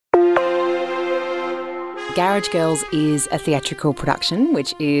Garage Girls is a theatrical production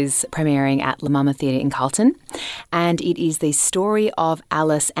which is premiering at La Mama Theatre in Carlton, and it is the story of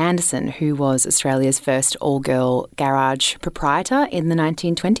Alice Anderson, who was Australia's first all-girl garage proprietor in the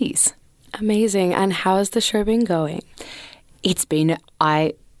 1920s. Amazing. And how has the show been going? It's been,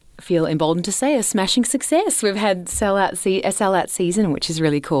 I feel emboldened to say, a smashing success. We've had a sellout season, which is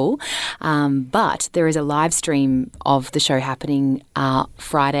really cool. But there is a live stream of the show happening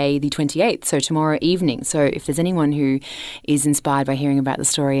Friday the 28th, so tomorrow evening. So if there's anyone who is inspired by hearing about the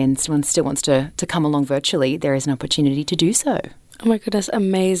story and still wants to come along virtually, there is an opportunity to do so. Oh my goodness,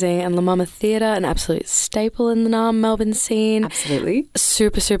 amazing. And La Mama Theatre, an absolute staple in the Melbourne scene. Absolutely.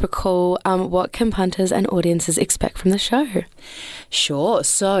 Super, super cool. What can punters and audiences expect from the show? Sure.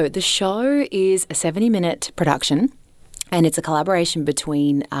 So the show is a 70-minute production. And it's a collaboration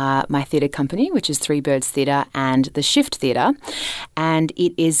between my theatre company, which is Three Birds Theatre, and the Shift Theatre. And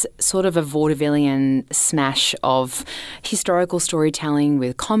it is sort of a vaudevillian smash of historical storytelling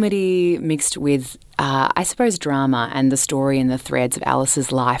with comedy mixed with, I suppose, drama and the story and the threads of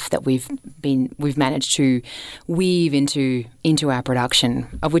Alice's life that we've managed to weave into our production,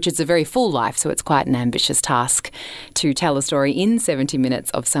 of which it's a very full life. So it's quite an ambitious task to tell a story in 70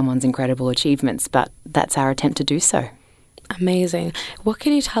 minutes of someone's incredible achievements. But that's our attempt to do so. Amazing. What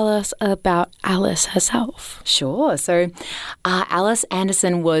can you tell us about Alice herself? Sure. So Alice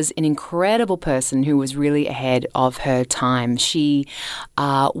Anderson was an incredible person who was really ahead of her time. She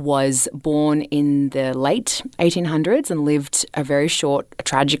was born in the late 1800s and lived a very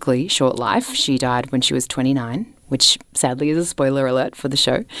tragically short life. She died when she was 29. Which sadly is a spoiler alert for the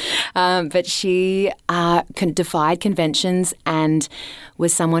show. But she defied conventions and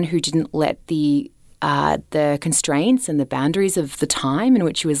was someone who didn't let the constraints and the boundaries of the time in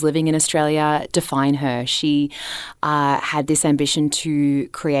which she was living in Australia define her. She had this ambition to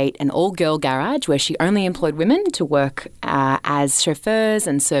create an all-girl garage where she only employed women to work as chauffeurs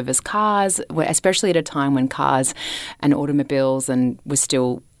and service cars, especially at a time when cars and automobiles was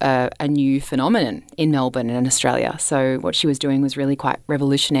still a new phenomenon in Melbourne and in Australia. So what she was doing was really quite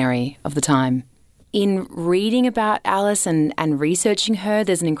revolutionary of the time. In reading about Alice and researching her,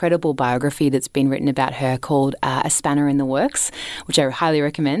 there's an incredible biography that's been written about her called A Spanner in the Works, which I highly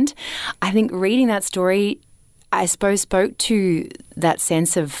recommend. I think reading that story, I suppose, spoke to that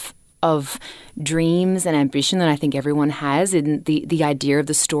sense of dreams and ambition that I think everyone has, in the idea of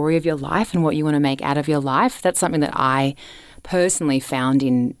the story of your life and what you want to make out of your life. That's something that I personally found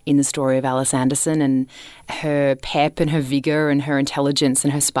in the story of Alice Anderson, and her pep and her vigour and her intelligence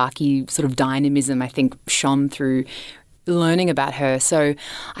and her sparky sort of dynamism, I think, shone through learning about her. So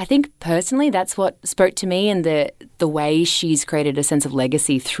I think personally that's what spoke to me, and the way she's created a sense of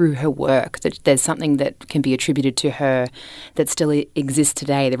legacy through her work, that there's something that can be attributed to her that still exists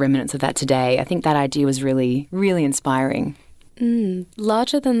today, the remnants of that today. I think that idea was really, really inspiring.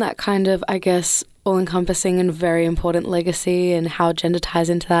 Larger than that kind of, I guess, all-encompassing and very important legacy and how gender ties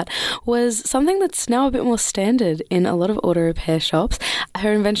into that was something that's now a bit more standard in a lot of auto repair shops.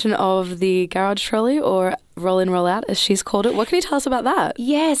 Her invention of the garage trolley, or roll-in, roll-out, as she's called it. What can you tell us about that?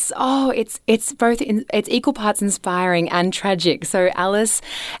 Yes. It's both, it's equal parts inspiring and tragic. So Alice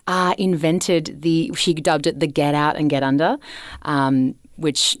invented she dubbed it the get out and get under,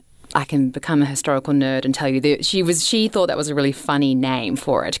 which I can become a historical nerd and tell you that she thought that was a really funny name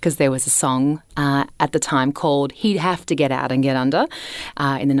for it, because there was a song at the time called He'd Have to Get Out and Get Under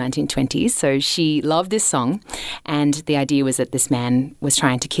in the 1920s. So she loved this song, and the idea was that this man was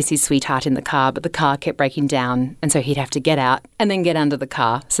trying to kiss his sweetheart in the car, but the car kept breaking down, and so he'd have to get out and then get under the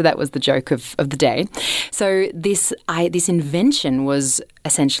car. So that was the joke of the day. So this invention was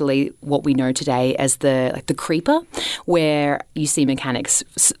essentially what we know today as the creeper, where you see mechanics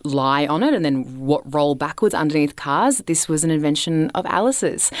lie on it and then roll backwards underneath cars. This was an invention of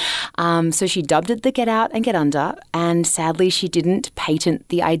Alice's. So she dubbed it the get out and get under, and sadly she didn't patent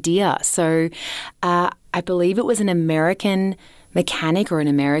the idea. So I believe it was an American mechanic or an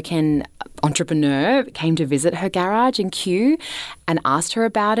American entrepreneur came to visit her garage in Kew and asked her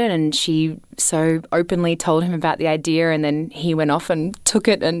about it, and she so openly told him about the idea, and then he went off and took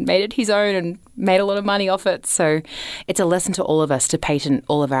it and made it his own and made a lot of money off it. So it's a lesson to all of us to patent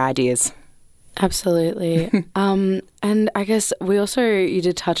all of our ideas. Absolutely. And I guess you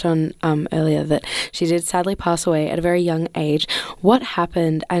did touch on earlier that she did sadly pass away at a very young age. What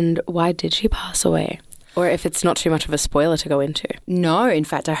happened and why did she pass away? Or if it's not too much of a spoiler to go into. No, in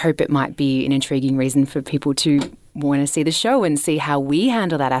fact, I hope it might be an intriguing reason for people to want to see the show and see how we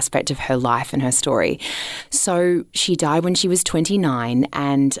handle that aspect of her life and her story. So she died when she was 29,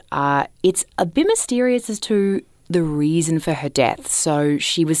 and it's a bit mysterious as to the reason for her death. So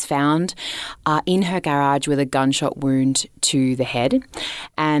she was found in her garage with a gunshot wound to the head,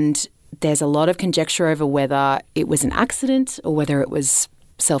 and there's a lot of conjecture over whether it was an accident or whether it was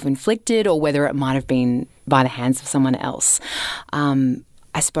self-inflicted or whether it might have been by the hands of someone else.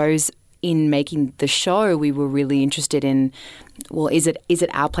 I suppose in making the show, we were really interested in, well, is it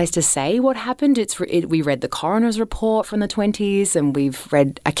our place to say what happened? We read the coroner's report from the 1920s, and we've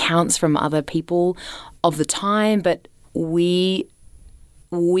read accounts from other people of the time, but we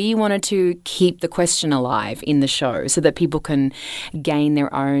wanted to keep the question alive in the show so that people can gain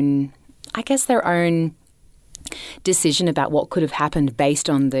their own decision about what could have happened based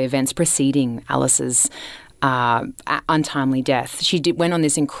on the events preceding Alice's untimely death. She went on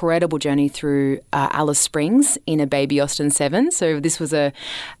this incredible journey through Alice Springs in a baby Austin 7. So this was a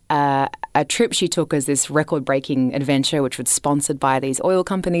trip she took as this record-breaking adventure, which was sponsored by these oil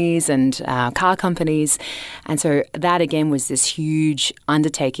companies and car companies. And so that, again, was this huge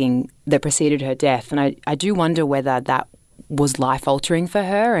undertaking that preceded her death. And I do wonder whether that was life-altering for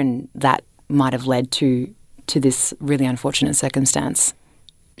her, and that might have led to this really unfortunate circumstance.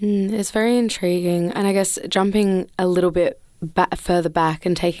 It's very intriguing. And I guess jumping a little bit further back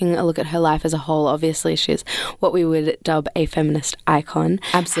and taking a look at her life as a whole, obviously she's what we would dub a feminist icon.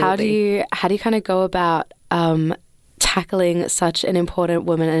 Absolutely. How do you kind of go about tackling such an important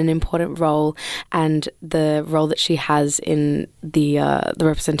woman and an important role, and the role that she has in the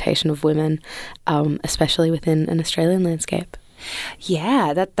representation of women, especially within an Australian landscape?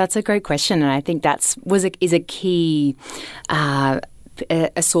 Yeah, that's a great question, and I think is a key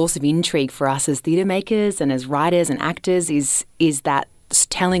a source of intrigue for us as theatre makers and as writers and actors is that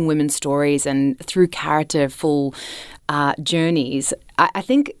telling women's stories and through characterful journeys. I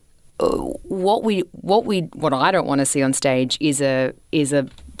think what I don't want to see on stage is a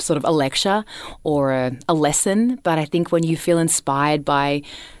sort of a lecture or a lesson, but I think when you feel inspired by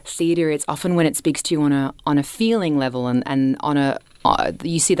theatre, it's often when it speaks to you on a feeling level and on a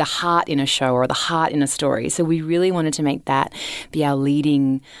you see the heart in a show or the heart in a story. So we really wanted to make that be our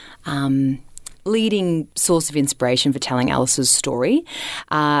leading source of inspiration for telling Alice's story.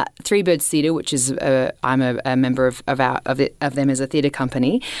 Three Birds Theatre, which is I'm a member of them as a theatre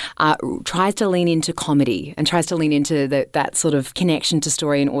company, tries to lean into comedy and tries to lean into that sort of connection to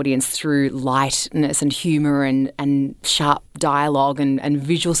story and audience through lightness and humour and sharp dialogue and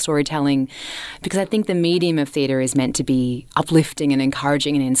visual storytelling, because I think the medium of theatre is meant to be uplifting and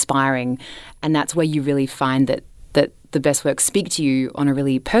encouraging and inspiring, and that's where you really find that the best works speak to you on a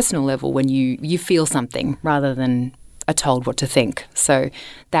really personal level when you feel something rather than are told what to think. So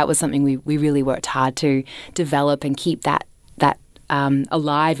that was something we really worked hard to develop and keep that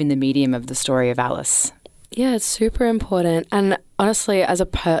alive in the medium of the story of Alice. Yeah, it's super important. And honestly,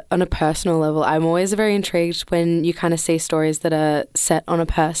 on a personal level, I'm always very intrigued when you kind of see stories that are set on a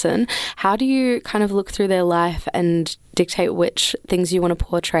person. How do you kind of look through their life and dictate which things you want to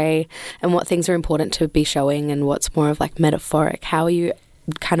portray and what things are important to be showing and what's more of like metaphoric? How are you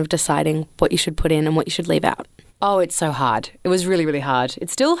kind of deciding what you should put in and what you should leave out? Oh, it's so hard. It was really, really hard.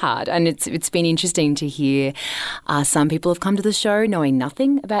 It's still hard. And it's been interesting to hear some people have come to the show knowing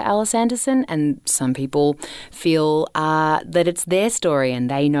nothing about Alice Anderson, and some people feel that it's their story and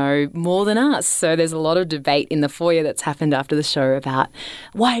they know more than us. So there's a lot of debate in the foyer that's happened after the show about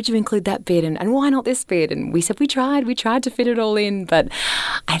why did you include that bit and why not this bit? And we said we tried to fit it all in. But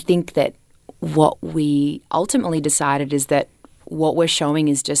I think that what we ultimately decided is that what we're showing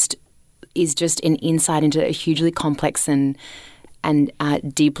is just an insight into a hugely complex and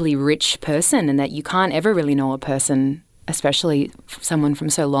deeply rich person, and that you can't ever really know a person, especially someone from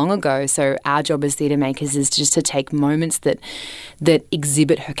so long ago. So our job as theatre makers is just to take moments that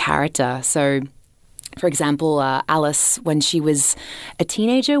exhibit her character. So, for example, Alice, when she was a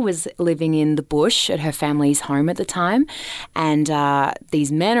teenager, was living in the bush at her family's home at the time, and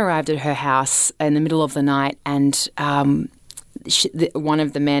these men arrived at her house in the middle of the night, and one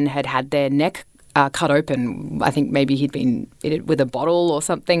of the men had their neck cut open. I think maybe he'd been hit it with a bottle or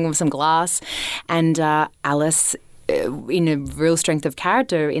something, with some glass. And Alice, in a real strength of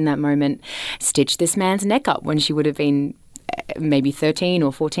character in that moment, stitched this man's neck up when she would have been maybe 13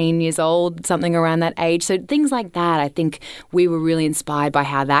 or 14 years old, something around that age. So things like that, I think we were really inspired by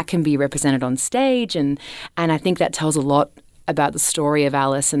how that can be represented on stage. And I think that tells a lot about the story of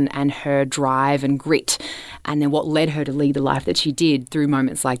Alice and her drive and grit, and then what led her to lead the life that she did through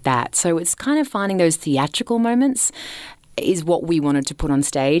moments like that. So it's kind of finding those theatrical moments is what we wanted to put on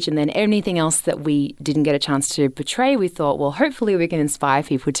stage, and then anything else that we didn't get a chance to portray, we thought, well, hopefully we can inspire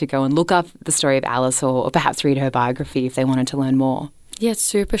people to go and look up the story of Alice or perhaps read her biography if they wanted to learn more. Yeah, it's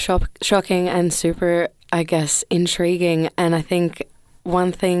super shocking and super, I guess, intriguing. And I think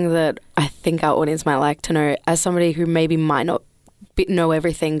one thing that I think our audience might like to know, as somebody who maybe might not know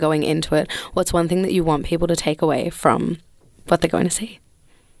everything going into it, what's one thing that you want people to take away from what they're going to see?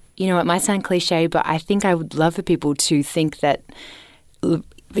 You know, it might sound cliche, but I think I would love for people to think that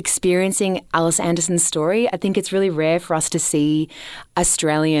experiencing Alice Anderson's story, I think it's really rare for us to see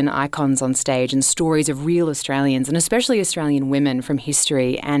Australian icons on stage and stories of real Australians, and especially Australian women from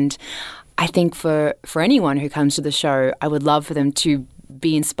history. And I think for anyone who comes to the show, I would love for them to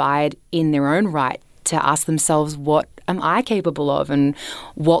be inspired in their own right to ask themselves, what am I capable of and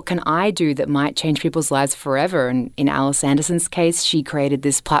what can I do that might change people's lives forever? And in Alice Anderson's case, she created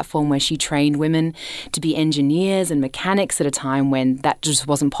this platform where she trained women to be engineers and mechanics at a time when that just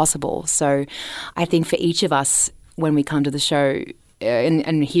wasn't possible. So I think for each of us, when we come to the show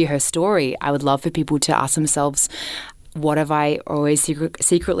and hear her story, I would love for people to ask themselves, what have I always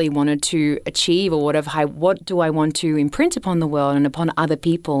secretly wanted to achieve, or what do I want to imprint upon the world and upon other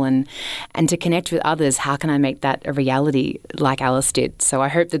people, and to connect with others? How can I make that a reality like Alice did? So I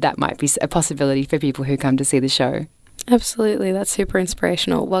hope that might be a possibility for people who come to see the show. Absolutely. That's super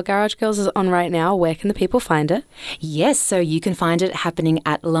inspirational. Well, Garage Girls is on right now. Where can the people find it? Yes, so you can find it happening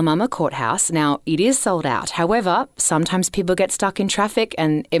at La Mama Courthouse. Now, it is sold out. However, sometimes people get stuck in traffic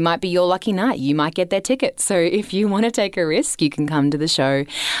and it might be your lucky night. You might get their ticket. So if you want to take a risk, you can come to the show,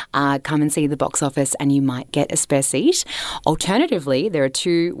 come and see the box office, and you might get a spare seat. Alternatively, there are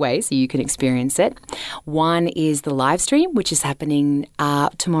two ways you can experience it. One is the live stream, which is happening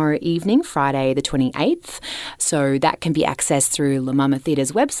tomorrow evening, Friday the 28th. So that can be accessed through La Mama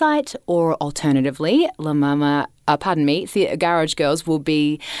Theatre's website, or alternatively, Garage Girls will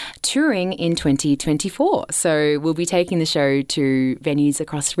be touring in 2024. So we'll be taking the show to venues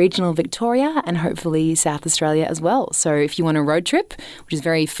across regional Victoria and hopefully South Australia as well. So if you want a road trip, which is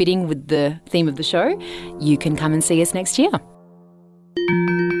very fitting with the theme of the show, you can come and see us next year.